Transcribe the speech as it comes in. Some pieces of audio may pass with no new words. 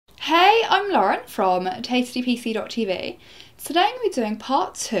I'm Lauren from tastypc.tv. Today I'm going to be doing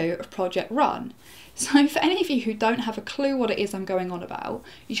part 2 of Project Run. So for any of you who don't have a clue what it is I'm going on about,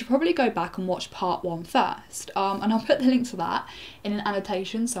 you should probably go back and watch part 1 first. And I'll put the link to that in an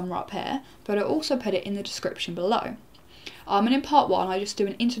annotation somewhere up here, but I'll also put it in the description below. And in part 1 I just do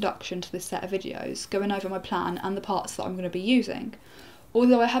an introduction to this set of videos, going over my plan and the parts that I'm going to be using.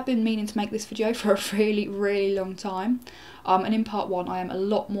 Although I have been meaning to make this video for a really long time, and in part 1 I am a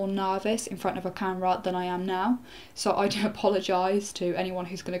lot more nervous in front of a camera than I am now, so I do apologise to anyone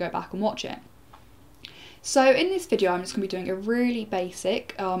who's going to go back and watch it. So in this video I'm just going to be doing a really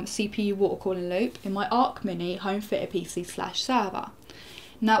basic CPU water cooling loop in my Arc Mini home theatre PC/server.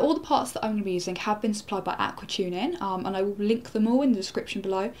 Now all the parts that I'm going to be using have been supplied by Aquatuning, and I will link them all in the description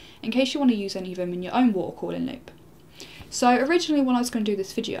below in case you want to use any of them in your own water cooling loop. So originally when I was going to do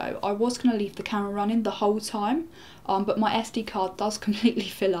this video, I was going to leave the camera running the whole time, but my SD card does completely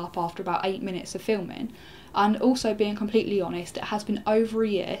fill up after about 8 minutes of filming. And also, being completely honest, it has been over a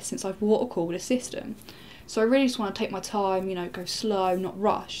year since I've water cooled a system. So I really just want to take my time, you know, go slow, not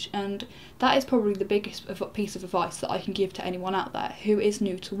rush. And that is probably the biggest piece of advice that I can give to anyone out there who is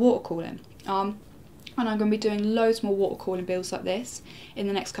new to water cooling. And I'm going to be doing loads more water cooling builds like this in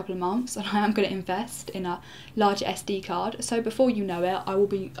the next couple of months, and I am going to invest in a larger SD card, so before you know it I will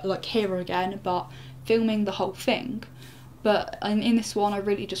be like here again but filming the whole thing. But in this one I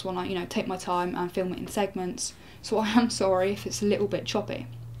really just want to, you know, take my time and film it in segments, so I am sorry if it's a little bit choppy.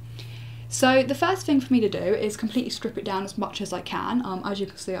 So the first thing for me to do is completely strip it down as much as I can. As you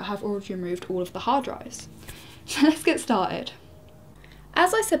can see, I have already removed all of the hard drives. So let's get started.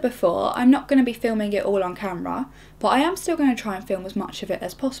 As I said before, I'm not going to be filming it all on camera, but I am still going to try and film as much of it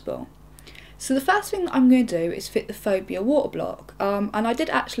as possible. So the first thing that I'm going to do is fit the Phobia water block, and I did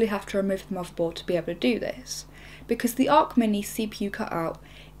actually have to remove the motherboard to be able to do this, because the Arc Mini CPU cutout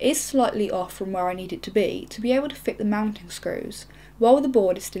is slightly off from where I need it to be able to fit the mounting screws, while the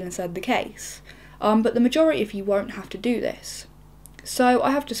board is still inside the case. But the majority of you won't have to do this. So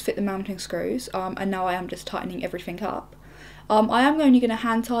I have just fit the mounting screws, and now I am just tightening everything up. I am only going to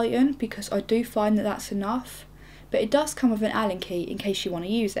hand tighten because I do find that that's enough, but it does come with an Allen key in case you want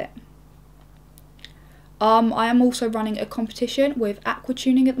to use it. I am also running a competition with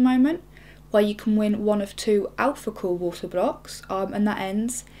Aquatuning at the moment, where you can win one of 2 Alpha-Cool water blocks, and that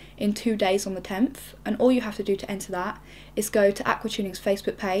ends in 2 days on the 10th, and all you have to do to enter that is go to Aquatuning's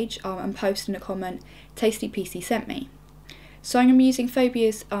Facebook page and post in a comment, "TastyPC sent me." So I'm going to be using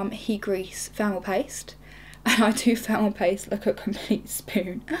Phobia's heat grease thermal paste. And I do thermal paste like a complete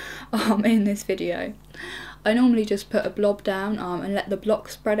spoon in this video. I normally just put a blob down and let the block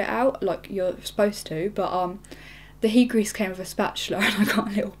spread it out like you're supposed to, but the heat grease came with a spatula and I got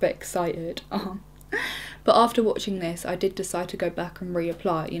a little bit excited. But after watching this I did decide to go back and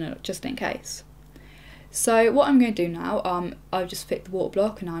reapply, you know, just in case. So what I'm going to do now, I've just fit the water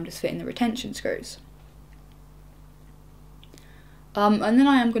block and now I'm just fitting the retention screws. And then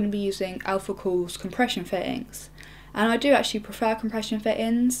I am going to be using Alpha-Cool's compression fittings, and I do actually prefer compression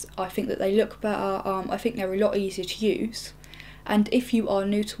fittings. I think that they look better, I think they're a lot easier to use, and if you are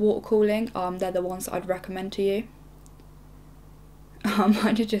new to water cooling, they're the ones that I'd recommend to you.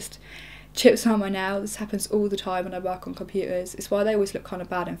 I did just chip some on my nail. This happens all the time when I work on computers. It's why they always look kind of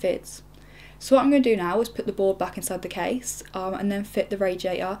bad in vids. So what I'm going to do now is put the board back inside the case, and then fit the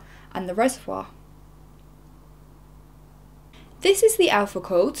radiator and the reservoir. This is the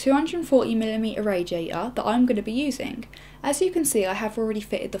Alpha-Cool 240mm radiator that I'm going to be using. As you can see, I have already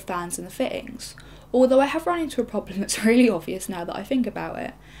fitted the fans and the fittings, although I have run into a problem that's really obvious now that I think about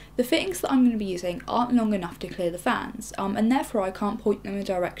it. The fittings that I'm going to be using aren't long enough to clear the fans, and therefore I can't point them in the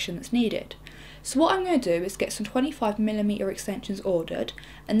direction that's needed. So what I'm going to do is get some 25mm extensions ordered,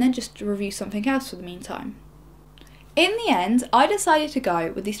 and then just review something else for the meantime. In the end, I decided to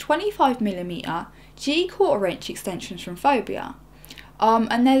go with these 25mm G 1/4 inch extensions from Phobia,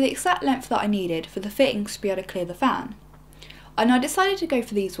 and they're the exact length that I needed for the fittings to be able to clear the fan. And I decided to go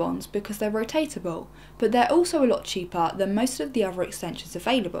for these ones because they're rotatable, but they're also a lot cheaper than most of the other extensions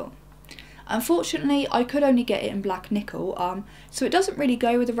available. Unfortunately, I could only get it in black nickel, so it doesn't really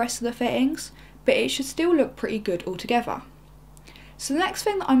go with the rest of the fittings, but it should still look pretty good altogether. So the next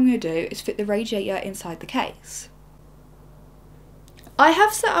thing that I'm going to do is fit the radiator inside the case. I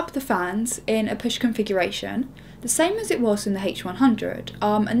have set up the fans in a push configuration, the same as it was in the H100,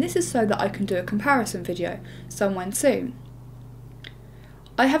 and this is so that I can do a comparison video somewhere soon.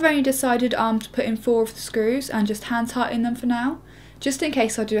 I have only decided to put in 4 of the screws and just hand tighten them for now, just in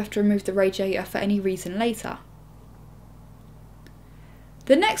case I do have to remove the radiator for any reason later.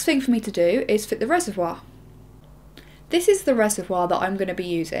 The next thing for me to do is fit the reservoir. This is the reservoir that I'm going to be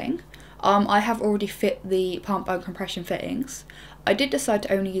using. I have already fit the pump and compression fittings. I did decide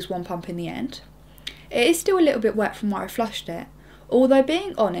to only use one pump in the end. It is still a little bit wet from where I flushed it, although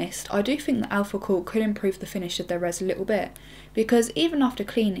being honest, I do think that Aquatuning could improve the finish of their res a little bit, because even after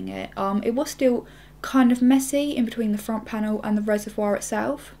cleaning it, it was still kind of messy in between the front panel and the reservoir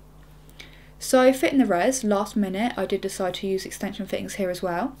itself. So fitting the res, last minute, I did decide to use extension fittings here as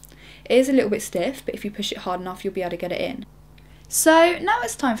well. It is a little bit stiff, but if you push it hard enough, you'll be able to get it in. So now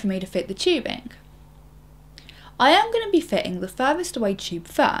it's time for me to fit the tubing. I am going to be fitting the furthest away tube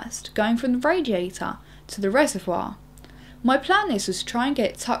first, going from the radiator to the reservoir. My plan is to try and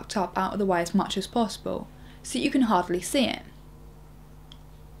get it tucked up out of the way as much as possible, so you can hardly see it.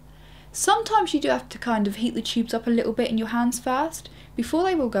 Sometimes you do have to kind of heat the tubes up a little bit in your hands first, before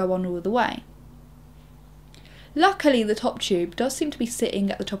they will go on all the way. Luckily the top tube does seem to be sitting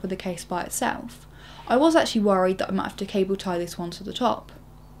at the top of the case by itself. I was actually worried that I might have to cable tie this one to the top.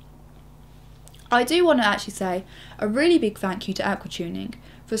 I do want to actually say a really big thank you to Aquatuning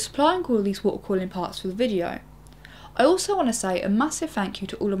for supplying all of these water cooling parts for the video. I also want to say a massive thank you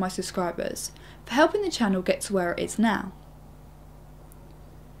to all of my subscribers for helping the channel get to where it is now.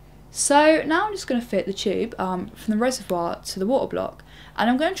 So now I'm just going to fit the tube from the reservoir to the water block, and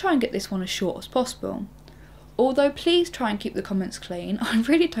I'm going to try and get this one as short as possible. Although please try and keep the comments clean, I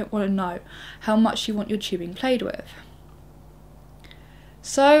really don't want to know how much you want your tubing played with.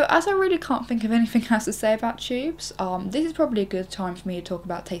 So as I really can't think of anything else to say about tubes, this is probably a good time for me to talk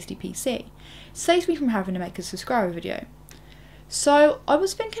about Tasty PC. It saves me from having to make a subscriber video. So I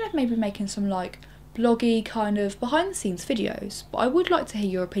was thinking of maybe making some like bloggy kind of behind the scenes videos, but I would like to hear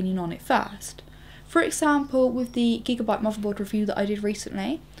your opinion on it first. For example, with the Gigabyte motherboard review that I did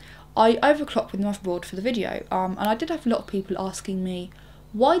recently, I overclocked with the motherboard for the video, and I did have a lot of people asking me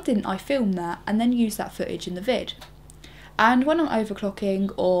why didn't I film that and then use that footage in the vid. And when I'm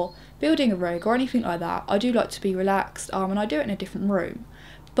overclocking or building a rig or anything like that, I do like to be relaxed, and I do it in a different room,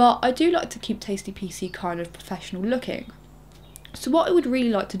 but I do like to keep Tasty PC kind of professional looking. So what I would really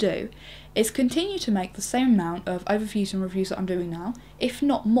like to do is continue to make the same amount of overviews and reviews that I'm doing now, if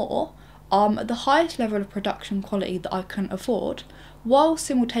not more, at the highest level of production quality that I can afford, while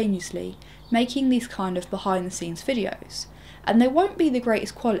simultaneously making these kind of behind the scenes videos. And they won't be the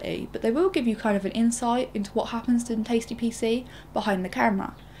greatest quality, but they will give you kind of an insight into what happens in Tasty PC behind the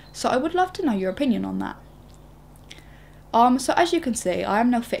camera. So I would love to know your opinion on that. So as you can see, I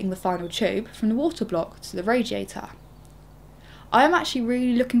am now fitting the final tube from the water block to the radiator. I am actually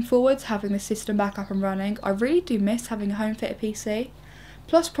really looking forward to having this system back up and running. I really do miss having a home fitted PC.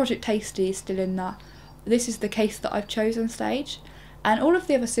 Plus Project Tasty is still in the "this is the case that I've chosen" stage. And all of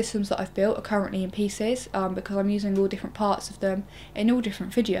the other systems that I've built are currently in pieces, because I'm using all different parts of them in all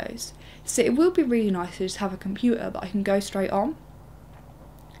different videos. So it will be really nice to just have a computer that I can go straight on.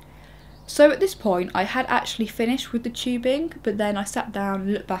 So at this point I had actually finished with the tubing, but then I sat down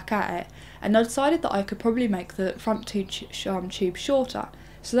and looked back at it, and I decided that I could probably make the front two tubes shorter.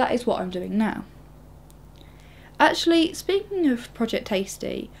 So that is what I'm doing now. Actually, speaking of Project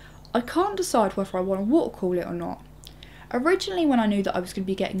Tasty, I can't decide whether I want to water cool it or not. Originally, when I knew that I was going to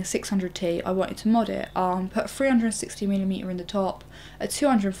be getting a 600T, I wanted to mod it, put a 360mm in the top, a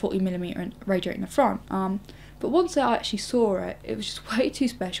 240mm radiator in the front, but once I actually saw it, it was just way too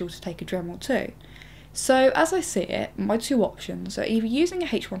special to take a Dremel to. So as I see it, my two options are either using a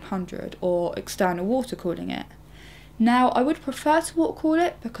H100 or external water cooling it. Now, I would prefer to water cool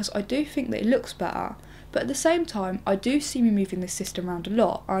it because I do think that it looks better, but at the same time, I do see me moving this system around a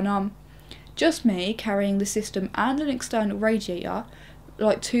lot, and just me carrying the system and an external radiator,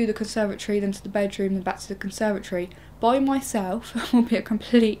 like to the conservatory, then to the bedroom, then back to the conservatory, by myself will be a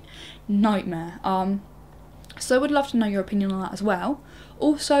complete nightmare. So I would love to know your opinion on that as well.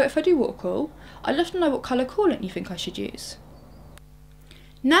 Also, if I do water cool, I'd love to know what colour coolant you think I should use.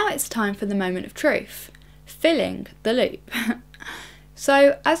 Now it's time for the moment of truth, filling the loop.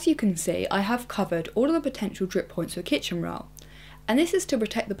 So as you can see, I have covered all of the potential drip points of a kitchen roll. And this is to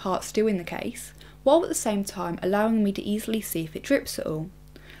protect the parts still in the case, while at the same time allowing me to easily see if it drips at all.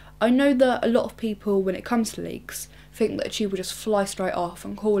 I know that a lot of people, when it comes to leaks, think that a tube will just fly straight off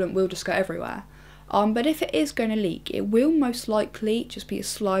and coolant will just go everywhere. But if it is going to leak, it will most likely just be a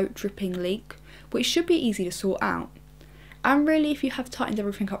slow dripping leak, which should be easy to sort out. And really, if you have tightened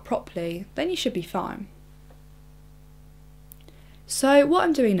everything up properly, then you should be fine. So what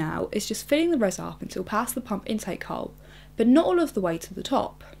I'm doing now is just filling the res up until past the pump intake hole, but not all of the way to the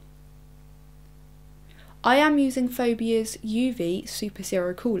top. I am using Phobia's UV Super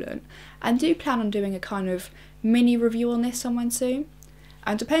Zero coolant and do plan on doing a kind of mini review on this sometime soon.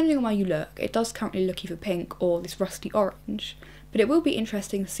 And depending on where you look, it does currently look either pink or this rusty orange, but it will be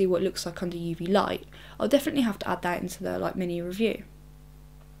interesting to see what it looks like under UV light. I'll definitely have to add that into the mini review.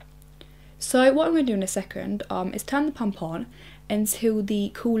 So what I'm going to do in a second is turn the pump on until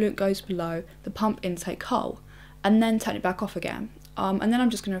the coolant goes below the pump intake hole, and then turn it back off again. And then I'm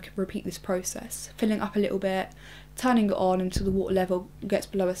just going to repeat this process, filling up a little bit, turning it on until the water level gets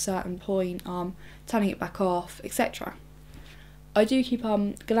below a certain point, turning it back off, etc. I do keep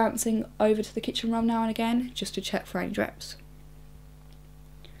glancing over to the kitchen run now and again just to check for any drips.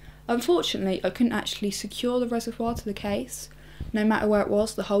 Unfortunately, I couldn't actually secure the reservoir to the case. No matter where it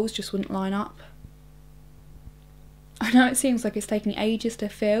was, the holes just wouldn't line up. I know it seems like it's taking ages to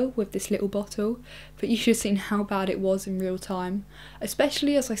fill with this little bottle, but you should have seen how bad it was in real time,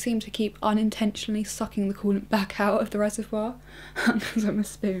 especially as I seem to keep unintentionally sucking the coolant back out of the reservoir because I'm a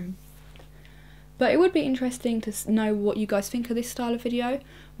spoon. But it would be interesting to know what you guys think of this style of video,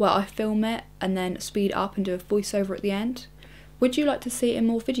 where I film it and then speed up and do a voiceover at the end. Would you like to see it in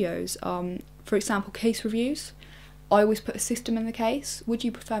more videos? For example, case reviews. I always put a system in the case. Would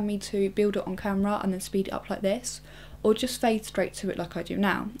you prefer me to build it on camera and then speed it up like this, or just fade straight to it like I do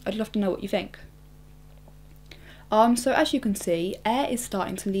now? I'd love to know what you think. So as you can see, air is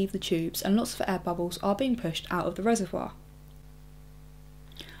starting to leave the tubes and lots of air bubbles are being pushed out of the reservoir.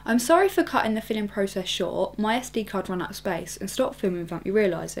 I'm sorry for cutting the filling process short. My SD card ran out of space and stopped filming without me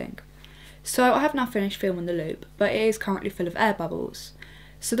realising. So I have now finished filming the loop, but it is currently full of air bubbles.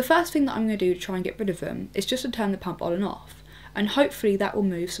 So the first thing that I'm going to do to try and get rid of them is just to turn the pump on and off, and hopefully that will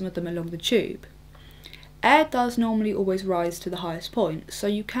move some of them along the tube. Air does normally always rise to the highest point, so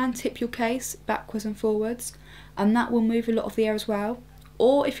you can tip your case backwards and forwards, and that will move a lot of the air as well.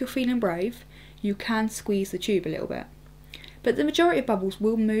 Or if you're feeling brave, you can squeeze the tube a little bit. But the majority of bubbles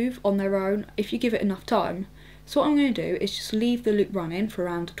will move on their own if you give it enough time. So what I'm going to do is just leave the loop running for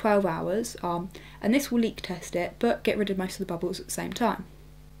around 12 hours, and this will leak test it, but get rid of most of the bubbles at the same time.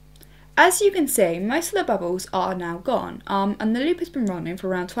 As you can see, most of the bubbles are now gone, and the loop has been running for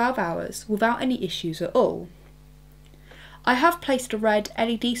around 12 hours without any issues at all. I have placed a red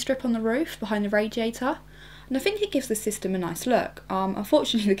LED strip on the roof behind the radiator, and I think it gives the system a nice look.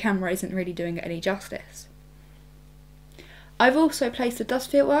 Unfortunately the camera isn't really doing it any justice. I've also placed a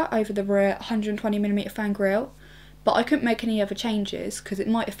dust filter over the rear 120mm fan grille, but I couldn't make any other changes because it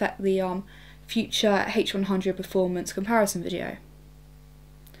might affect the future H100 performance comparison video.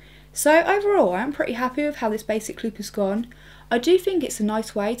 So overall I am pretty happy with how this basic loop has gone. I do think it's a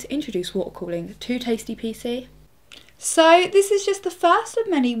nice way to introduce water cooling to Tasty PC. So this is just the first of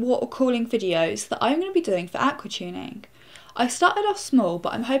many water cooling videos that I'm going to be doing for Aquatuning. I started off small,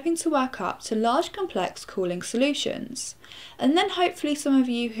 but I'm hoping to work up to large complex cooling solutions. And then hopefully some of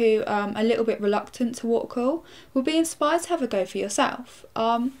you who are a little bit reluctant to water cool will be inspired to have a go for yourself.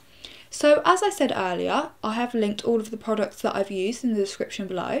 So as I said earlier, I have linked all of the products that I've used in the description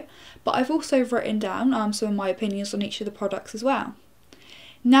below, but I've also written down some of my opinions on each of the products as well.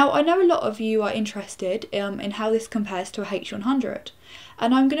 Now I know a lot of you are interested in how this compares to a H100,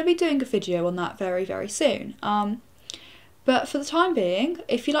 and I'm going to be doing a video on that very, very soon. But for the time being,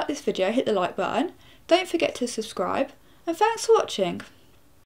 if you like this video, hit the like button, don't forget to subscribe, and thanks for watching.